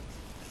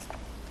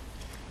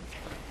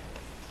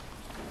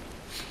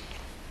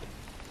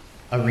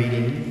A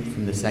reading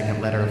from the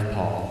second letter of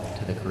Paul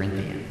to the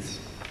Corinthians.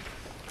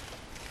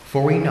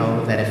 For we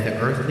know that if the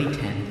earthly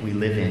tent we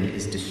live in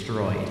is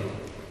destroyed,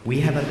 we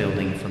have a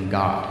building from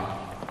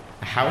God,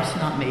 a house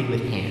not made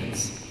with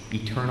hands,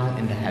 eternal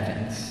in the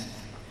heavens.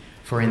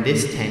 For in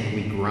this tent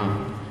we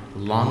groan,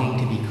 longing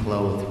to be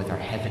clothed with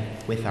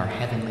our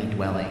heavenly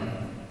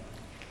dwelling.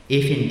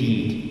 If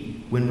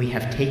indeed, when we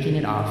have taken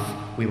it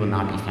off, we will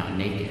not be found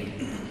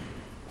naked.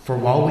 For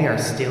while we are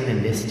still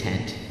in this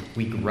tent,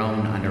 we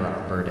groan under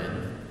our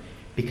burden,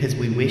 because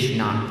we wish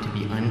not to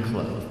be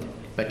unclothed,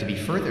 but to be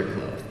further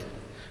clothed,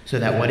 so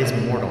that what is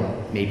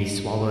mortal may be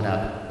swallowed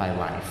up by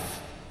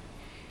life.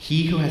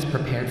 He who has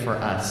prepared for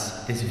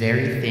us this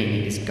very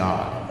thing is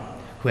God,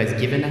 who has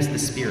given us the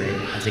Spirit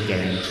as a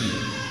guarantee.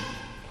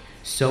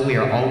 So we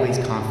are always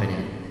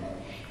confident,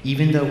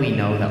 even though we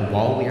know that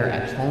while we are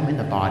at home in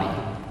the body,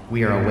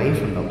 we are away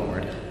from the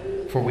Lord,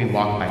 for we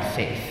walk by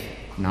faith,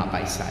 not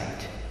by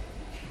sight.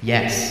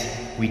 Yes,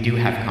 we do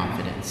have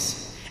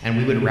confidence, and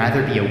we would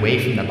rather be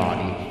away from the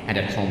body and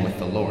at home with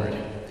the Lord.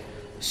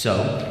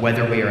 So,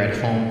 whether we are at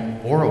home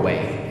or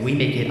away, we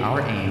make it our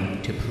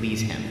aim to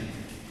please him.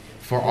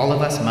 For all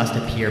of us must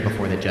appear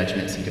before the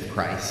judgment seat of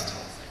Christ,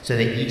 so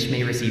that each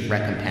may receive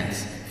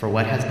recompense for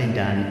what has been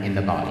done in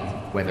the body,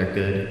 whether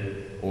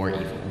good or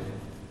evil.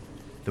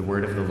 The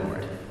word of the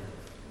Lord.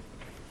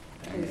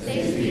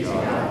 Thanks be to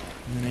God.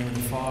 In the name of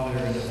the Father,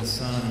 and of the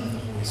Son, and of the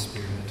Holy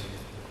Spirit.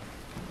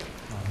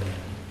 Amen.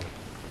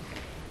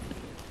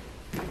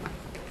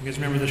 You guys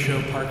remember the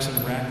show Parks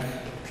and Rec?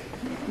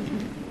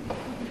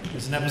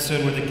 There's an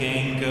episode where the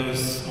gang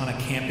goes on a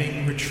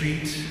camping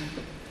retreat.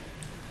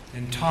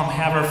 And Tom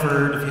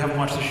Haverford, if you haven't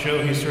watched the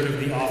show, he's sort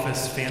of the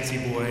office fancy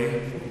boy.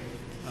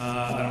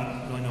 I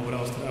don't really know what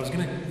else. I was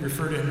going to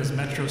refer to him as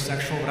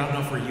metrosexual, but I don't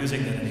know if we're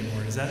using that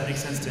anymore. Does that make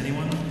sense to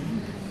anyone?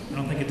 I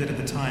don't think it did at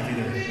the time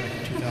either,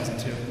 back in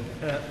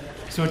 2002.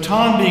 So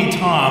Tom being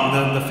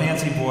Tom, the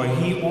fancy boy,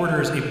 he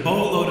orders a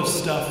boatload of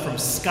stuff from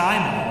Sky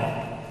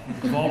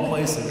Mall, of all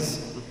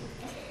places.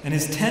 And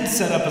his tent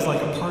set up is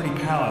like a party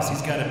palace.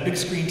 He's got a big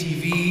screen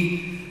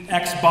TV,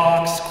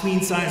 Xbox,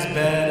 queen-size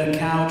bed, a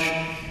couch.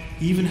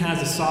 He even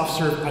has a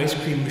soft-serve ice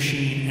cream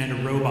machine and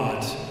a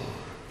robot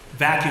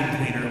vacuum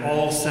cleaner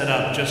all set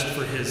up just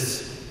for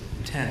his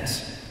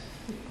tent.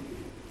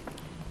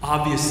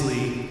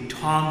 Obviously,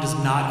 Tom does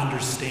not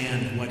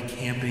understand what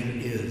camping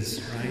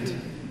is, right?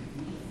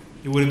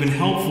 It would have been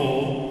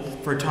helpful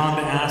for Tom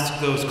to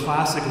ask those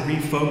classic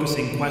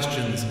refocusing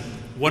questions.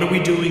 What are we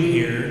doing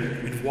here,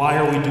 and why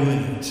are we doing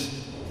it?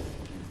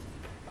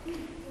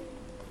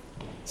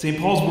 St.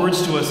 Paul's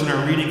words to us in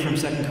our reading from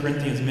 2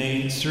 Corinthians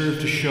may serve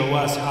to show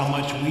us how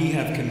much we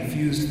have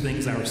confused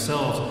things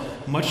ourselves,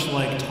 much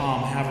like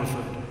Tom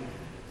Haverford.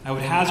 I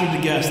would hazard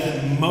to guess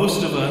that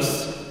most of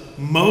us,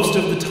 most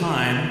of the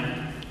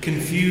time,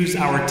 confuse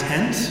our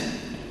tent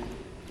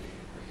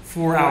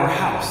for our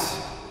house,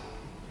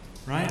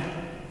 right?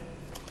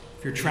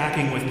 If you're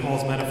tracking with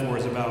Paul's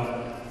metaphors about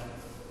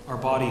our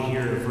body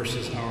here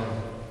versus our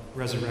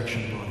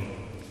resurrection body.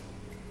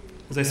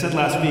 As I said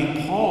last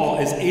week, Paul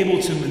is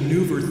able to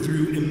maneuver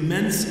through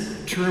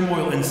immense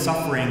turmoil and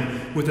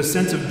suffering with a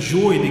sense of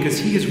joy because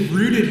he has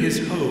rooted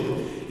his hope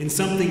in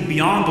something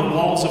beyond the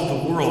walls of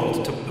the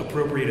world, to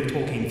appropriate a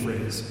Tolkien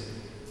phrase.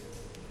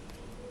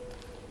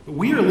 But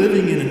we are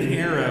living in an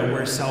era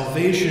where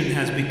salvation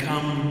has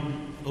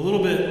become a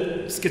little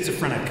bit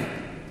schizophrenic.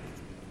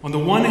 On the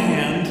one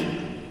hand,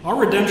 our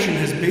redemption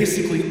has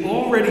basically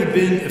already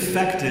been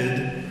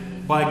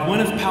effected by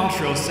Gwyneth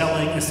Paltrow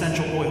selling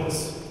essential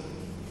oils.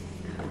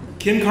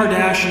 Kim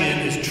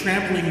Kardashian is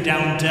trampling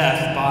down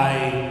death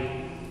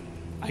by,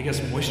 I guess,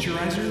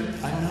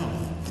 moisturizer? I don't know.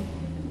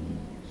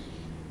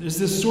 There's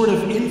this sort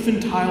of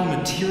infantile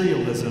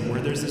materialism where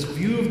there's this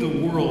view of the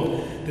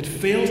world that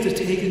fails to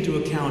take into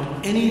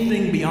account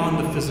anything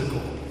beyond the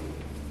physical.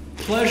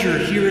 Pleasure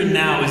here and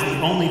now is the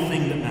only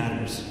thing that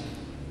matters.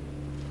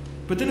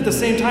 But then at the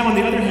same time, on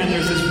the other hand,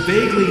 there's this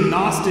vaguely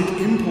Gnostic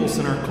impulse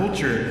in our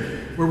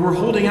culture where we're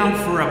holding out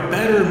for a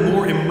better,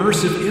 more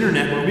immersive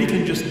internet where we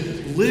can just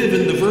live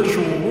in the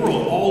virtual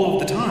world all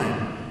of the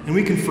time, and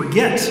we can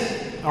forget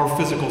our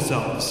physical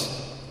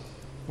selves.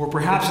 Or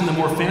perhaps in the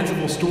more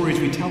fanciful stories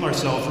we tell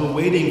ourselves, we're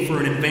waiting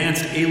for an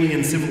advanced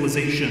alien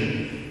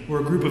civilization or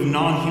a group of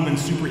non-human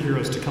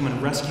superheroes to come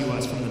and rescue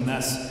us from the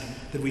mess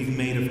that we've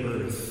made of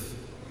Earth.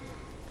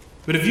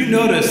 But if you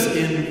notice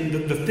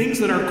in the things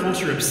that our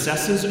culture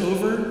obsesses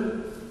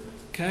over,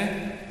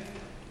 okay,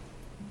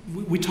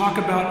 we talk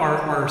about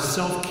our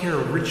self-care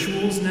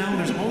rituals now.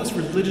 There's all this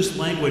religious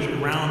language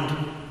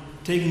around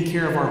taking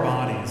care of our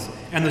bodies.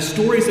 And the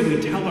stories that we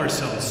tell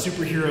ourselves,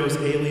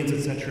 superheroes, aliens,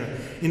 etc.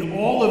 In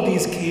all of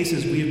these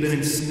cases, we have been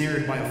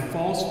ensnared by a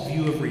false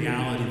view of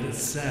reality that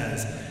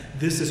says,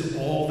 this is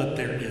all that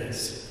there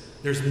is.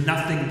 There's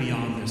nothing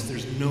beyond this.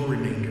 There's no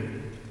remainder.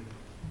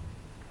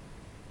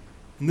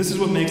 And this is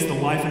what makes the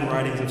life and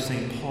writings of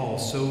St. Paul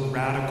so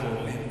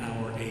radical in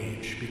our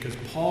age, because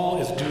Paul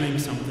is doing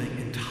something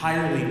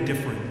entirely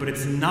different, but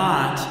it's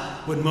not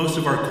what most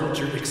of our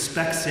culture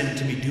expects him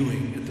to be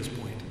doing at this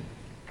point.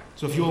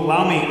 So if you'll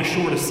allow me a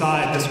short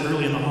aside this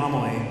early in the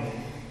homily,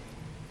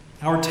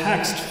 our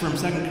text from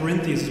 2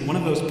 Corinthians is one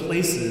of those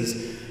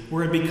places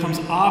where it becomes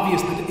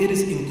obvious that it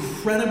is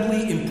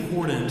incredibly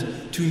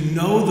important to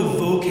know the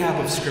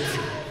vocab of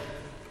Scripture.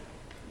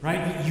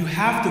 Right? You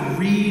have to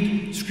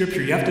read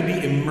Scripture. You have to be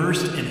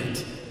immersed in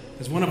it.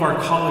 As one of our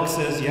colleagues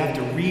says, you have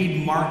to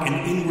read, mark, and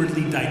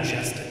inwardly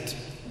digest it.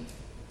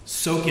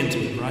 Soak into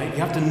it, right? You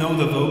have to know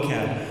the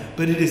vocab.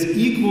 But it is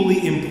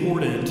equally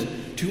important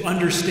to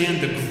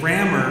understand the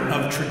grammar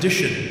of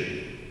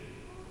tradition.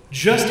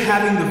 Just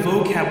having the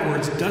vocab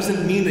words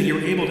doesn't mean that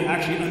you're able to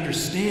actually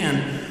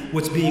understand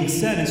what's being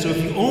said. And so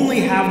if you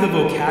only have the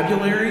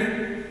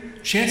vocabulary,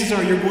 chances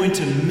are you're going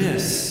to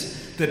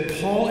miss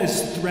that Paul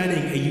is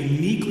threading a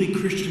uniquely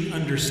Christian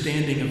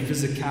understanding of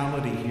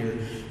physicality here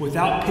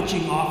without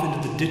pitching off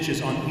into the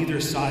ditches on either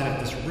side of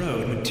this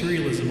road,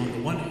 materialism on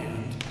the one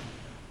hand,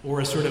 or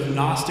a sort of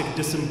Gnostic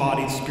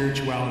disembodied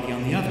spirituality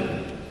on the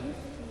other.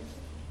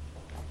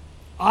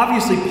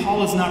 Obviously,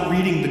 Paul is not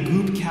reading the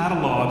Goop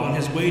catalog on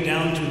his way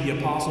down to the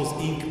Apostles'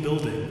 Inc.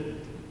 building,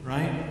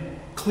 right?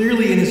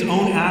 Clearly, in his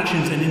own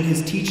actions and in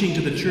his teaching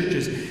to the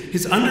churches,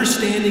 his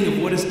understanding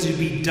of what is to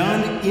be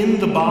done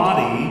in the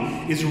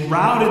body is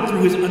routed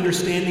through his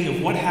understanding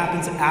of what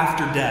happens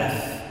after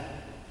death,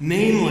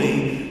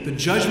 namely the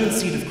judgment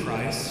seat of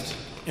Christ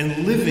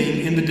and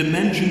living in the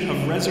dimension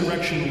of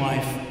resurrection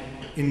life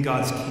in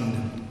God's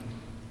kingdom.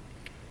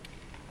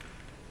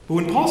 But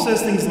when Paul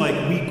says things like,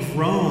 we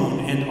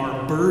groan and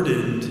are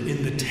burdened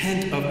in the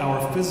tent of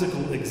our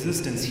physical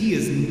existence, he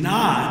is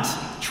not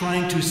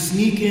trying to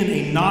sneak in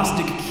a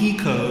Gnostic key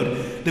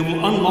code that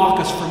will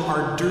unlock us from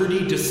our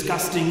dirty,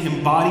 disgusting,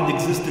 embodied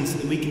existence so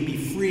that we can be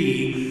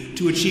free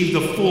to achieve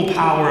the full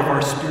power of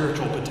our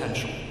spiritual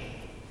potential.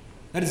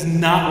 That is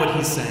not what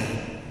he's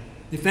saying.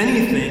 If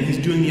anything, he's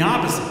doing the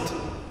opposite.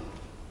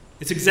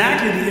 It's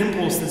exactly the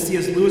impulse that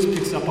C.S. Lewis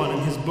picks up on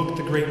in his book,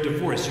 The Great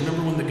Divorce. You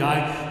remember when the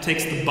guy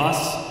takes the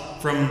bus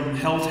from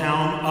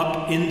Helltown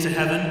up into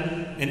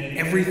heaven and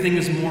everything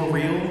is more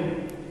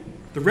real?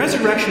 The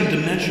resurrection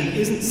dimension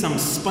isn't some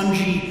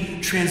spongy,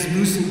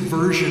 translucent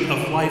version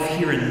of life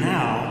here and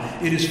now.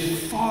 It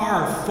is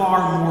far,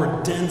 far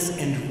more dense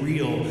and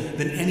real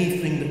than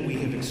anything that we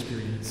have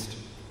experienced.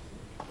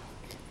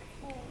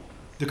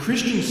 The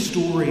Christian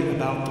story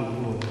about the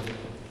world,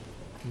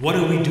 what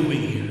are we doing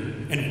here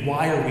and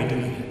why are we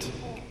doing it?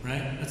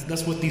 Right?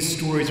 That's what these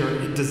stories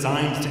are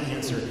designed to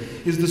answer,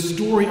 is the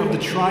story of the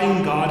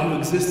triune God who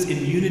exists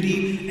in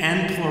unity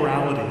and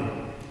plurality.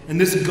 And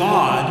this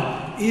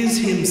God is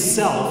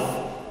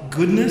himself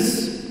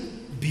goodness,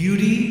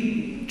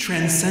 beauty,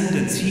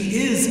 transcendence.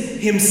 He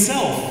is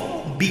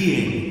himself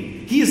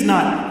being. He is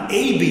not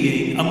a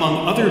being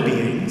among other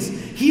beings.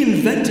 He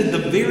invented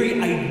the very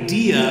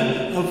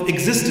idea of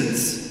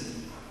existence.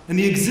 And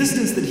the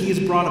existence that he has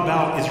brought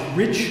about is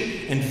rich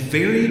and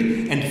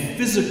varied and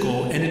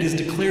physical, and it is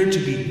declared to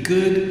be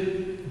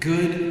good,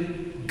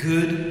 good,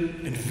 good,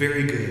 and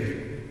very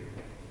good.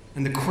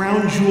 And the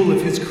crown jewel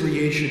of his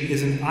creation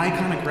is an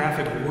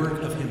iconographic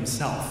work of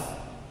himself,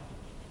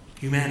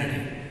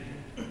 humanity.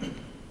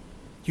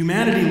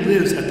 Humanity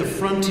lives at the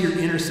frontier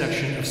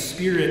intersection of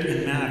spirit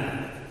and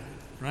matter,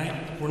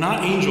 right? We're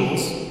not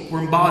angels,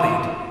 we're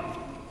embodied.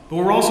 But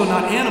we're also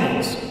not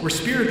animals, we're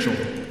spiritual.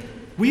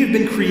 We have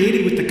been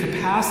created with the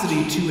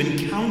capacity to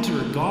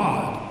encounter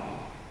God.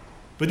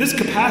 But this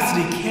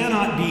capacity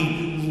cannot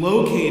be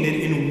located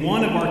in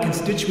one of our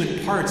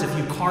constituent parts if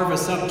you carve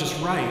us up just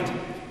right.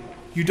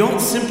 You don't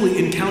simply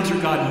encounter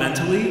God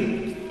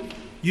mentally.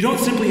 You don't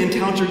simply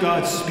encounter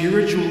God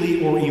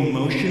spiritually or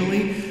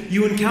emotionally.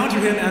 You encounter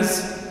him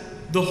as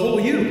the whole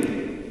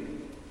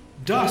you.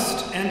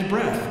 Dust and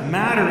breath,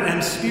 matter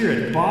and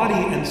spirit, body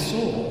and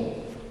soul.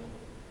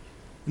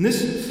 And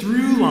this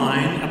through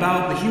line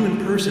about the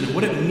human person and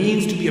what it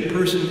means to be a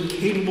person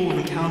capable of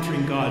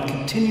encountering God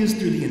continues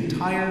through the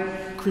entire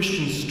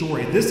Christian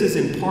story. This is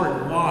in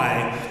part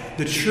why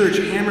the church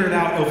hammered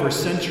out over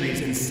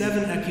centuries in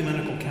 7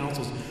 ecumenical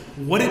councils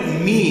what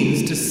it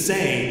means to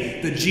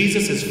say that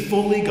Jesus is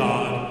fully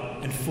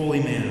God and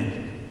fully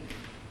man.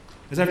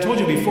 As I've told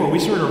you before, we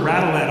sort of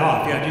rattle that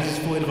off. Yeah, Jesus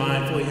is fully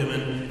divine, fully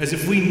human, as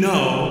if we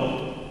know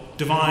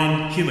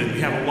divine, human. We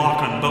have a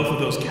lock on both of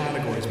those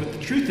categories. But the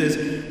truth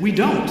is, we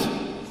don't.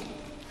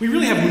 We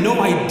really have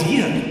no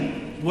idea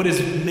what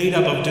is made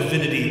up of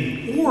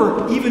divinity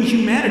or even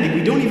humanity.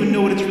 We don't even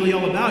know what it's really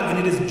all about.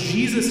 And it is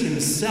Jesus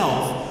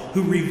himself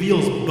who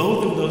reveals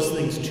both of those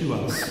things to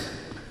us.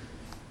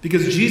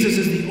 Because Jesus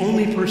is the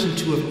only person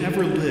to have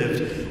ever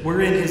lived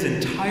wherein his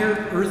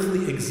entire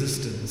earthly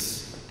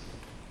existence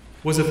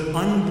was of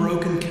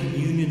unbroken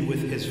communion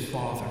with his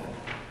Father,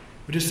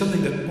 which is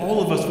something that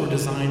all of us were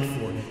designed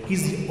for.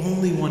 He's the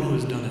only one who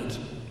has done it.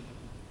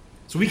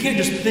 So we can't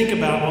just think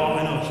about, well,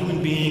 I know a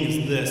human being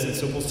is this, and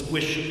so we'll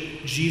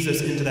squish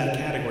Jesus into that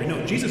category.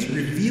 No, Jesus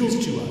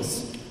reveals to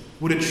us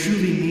what it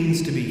truly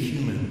means to be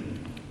human,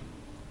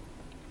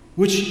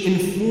 which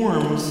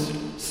informs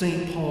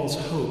St. Paul's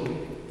hope,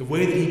 the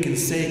way that he can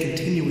say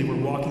continually we're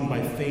walking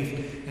by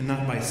faith and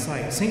not by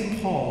sight.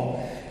 St.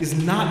 Paul is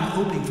not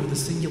hoping for the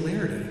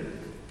singularity.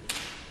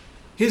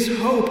 His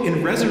hope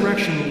in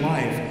resurrection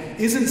life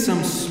isn't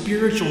some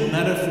spiritual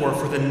metaphor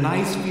for the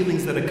nice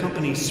feelings that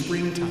accompany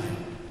springtime,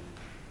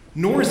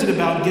 nor is it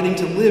about getting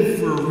to live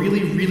for a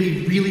really,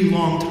 really, really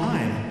long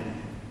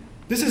time.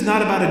 This is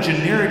not about a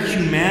generic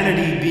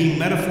humanity being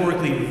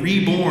metaphorically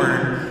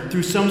reborn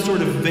through some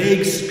sort of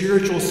vague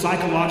spiritual,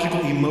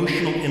 psychological,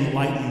 emotional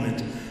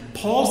enlightenment.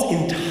 Paul's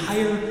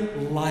entire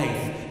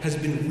life has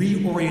been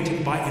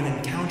reoriented by an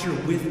encounter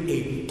with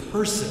a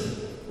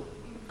person,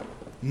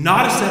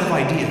 not a set of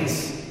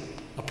ideas,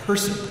 a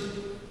person.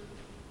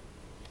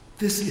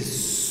 This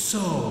is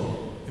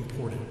so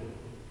important.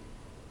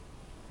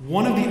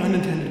 One of the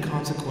unintended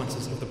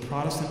consequences of the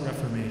Protestant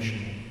Reformation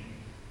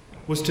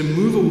was to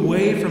move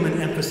away from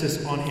an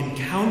emphasis on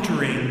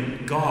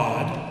encountering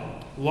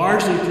God,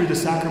 largely through the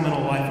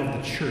sacramental life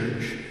of the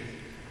church,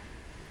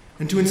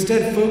 and to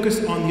instead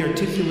focus on the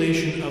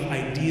articulation of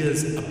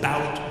ideas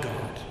about God.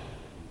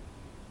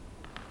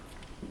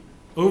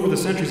 Over the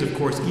centuries, of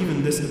course,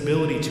 even this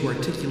ability to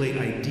articulate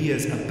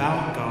ideas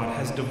about God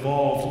has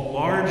devolved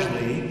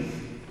largely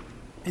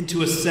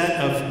into a set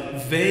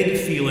of vague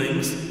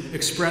feelings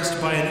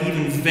expressed by an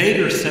even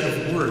vaguer set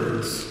of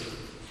words.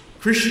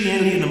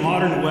 Christianity in the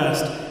modern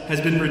West has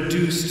been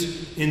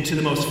reduced into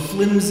the most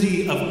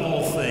flimsy of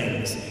all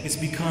things. It's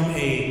become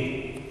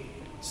a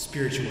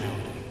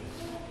spirituality.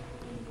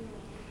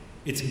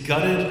 It's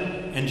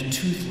gutted and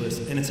toothless,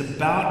 and it's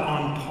about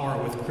on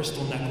par with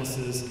crystal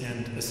necklaces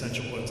and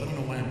essential oils. I don't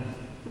know why I'm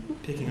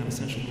picking on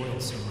essential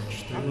oils so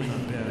much. They're really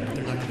not bad, but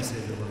they're not going to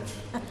save your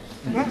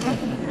life.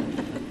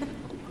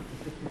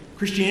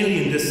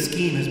 Christianity in this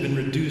scheme has been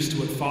reduced to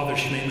what Father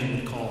Schmemann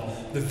would call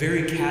the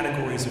very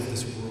categories of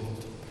this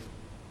world.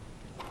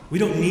 We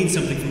don't need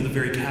something from the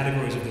very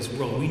categories of this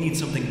world. We need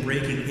something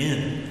breaking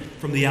in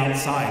from the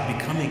outside,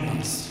 becoming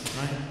us,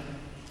 right?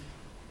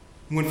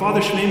 When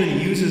Father Schmemann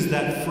uses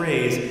that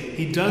phrase,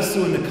 he does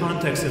so in the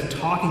context of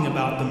talking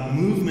about the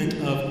movement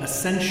of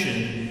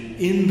ascension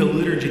in the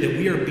liturgy, that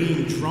we are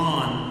being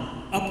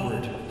drawn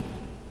upward.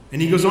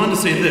 And he goes on to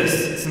say this.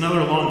 It's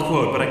another long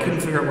quote, but I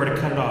couldn't figure out where to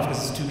cut it off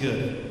because it's too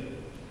good.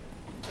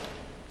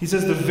 He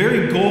says, the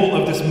very goal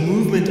of this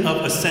movement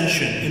of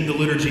ascension in the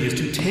liturgy is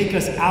to take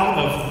us out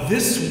of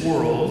this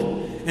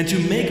world and to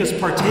make us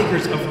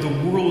partakers of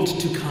the world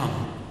to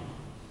come.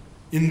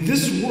 In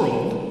this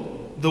world,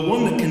 the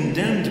one that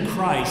condemned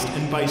Christ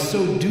and by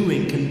so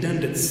doing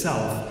condemned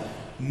itself,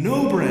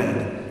 no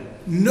bread,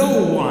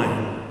 no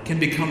wine can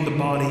become the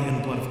body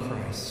and blood of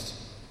Christ.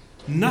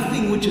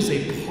 Nothing which is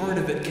a part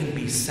of it can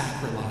be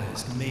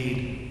sacralized,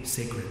 made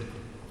sacred.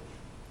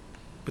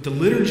 But the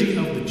liturgy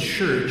of the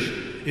church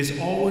is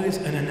always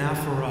an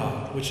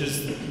anaphora, which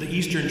is the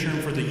Eastern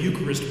term for the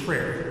Eucharist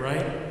prayer,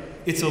 right?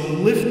 It's a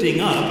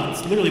lifting up.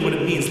 It's literally what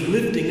it means,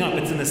 lifting up.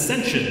 It's an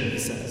ascension, he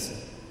says.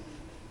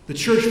 The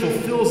church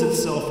fulfills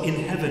itself in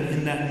heaven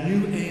in that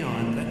new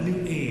aeon, that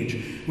new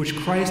age, which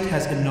Christ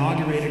has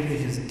inaugurated in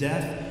his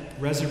death,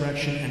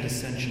 resurrection, and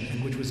ascension,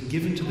 and which was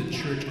given to the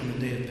church on the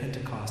day of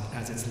Pentecost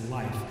as its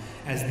life,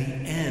 as the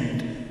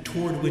end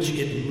toward which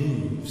it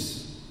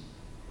moves.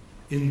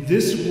 In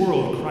this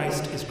world,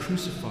 Christ is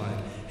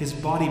crucified, his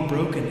body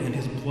broken and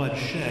his blood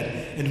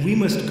shed, and we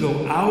must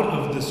go out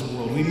of this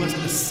world. We must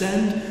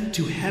ascend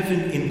to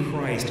heaven in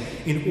Christ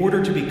in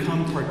order to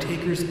become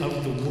partakers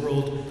of the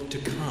world to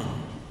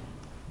come.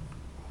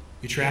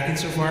 You tracking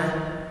so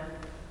far?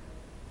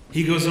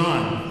 He goes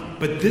on,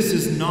 but this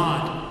is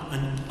not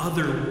an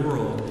other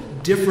world,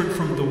 different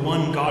from the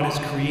one God has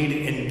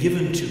created and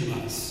given to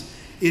us.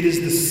 It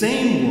is the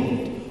same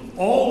world,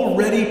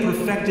 already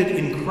perfected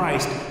in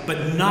Christ,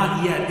 but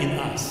not yet in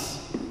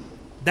us.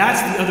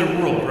 That's the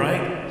other world,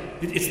 right?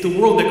 It's the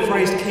world that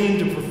Christ came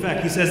to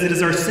perfect. He says it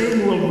is our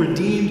same world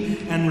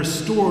redeemed and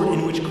restored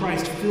in which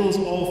Christ fills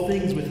all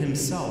things with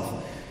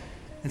himself.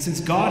 And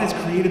since God has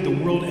created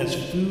the world as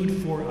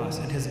food for us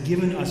and has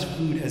given us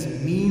food as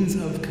means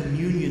of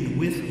communion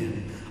with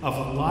him,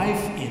 of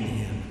life in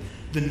him,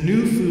 the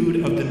new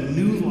food of the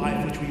new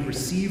life which we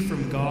receive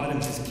from God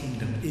and his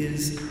kingdom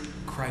is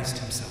Christ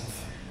himself.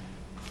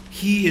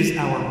 He is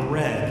our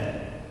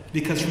bread,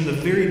 because from the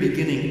very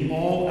beginning,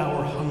 all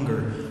our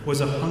hunger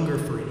was a hunger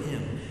for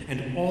him,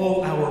 and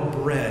all our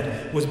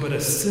bread was but a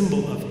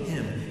symbol of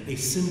him, a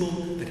symbol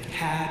that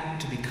had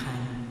to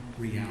become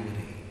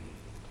reality.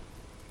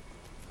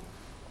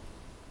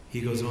 He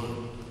goes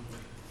on.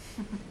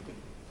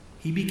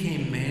 He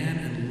became man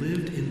and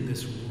lived in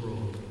this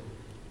world.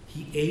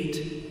 He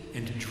ate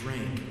and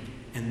drank,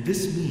 and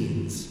this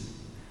means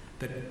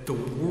that the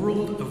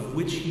world of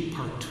which he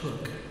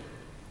partook,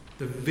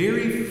 the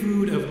very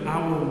food of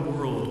our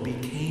world,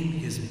 became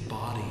his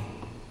body,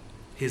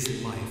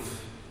 his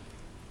life.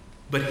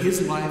 But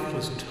his life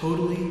was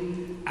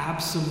totally,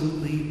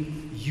 absolutely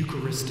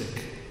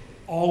Eucharistic.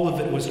 All of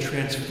it was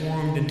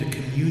transformed into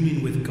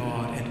communion with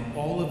God, and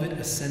all of it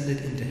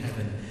ascended into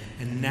heaven.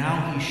 And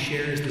now he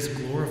shares this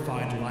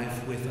glorified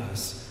life with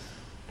us.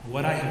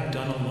 What I have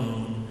done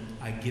alone,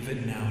 I give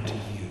it now to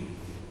you.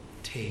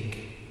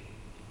 Take,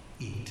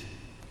 eat.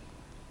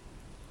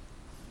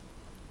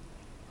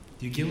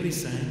 Do you get what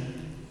he's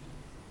saying?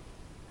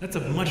 That's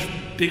a much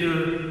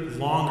bigger,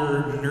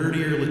 longer,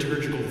 nerdier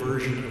liturgical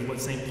version of what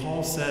St.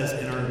 Paul says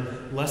in our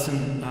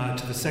lesson of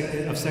 2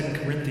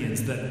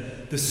 Corinthians,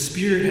 that the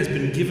Spirit has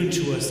been given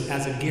to us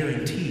as a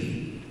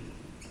guarantee,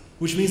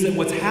 which means that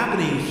what's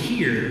happening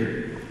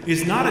here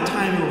is not a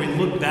time where we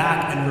look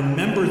back and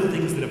remember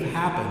things that have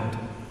happened.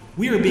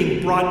 We are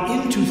being brought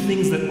into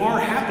things that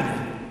are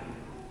happening.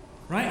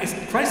 Right?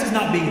 Christ is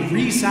not being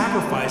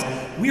re-sacrificed.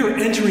 We are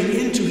entering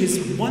into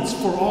his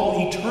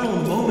once-for-all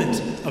eternal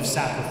moment of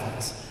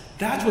sacrifice.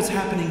 That's what's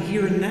happening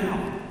here and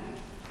now.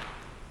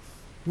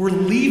 We're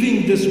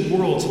leaving this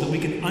world so that we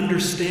can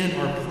understand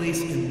our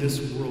place in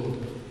this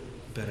world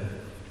better.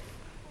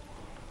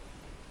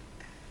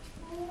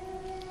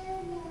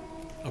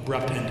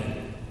 Abrupt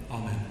ending.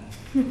 Amen.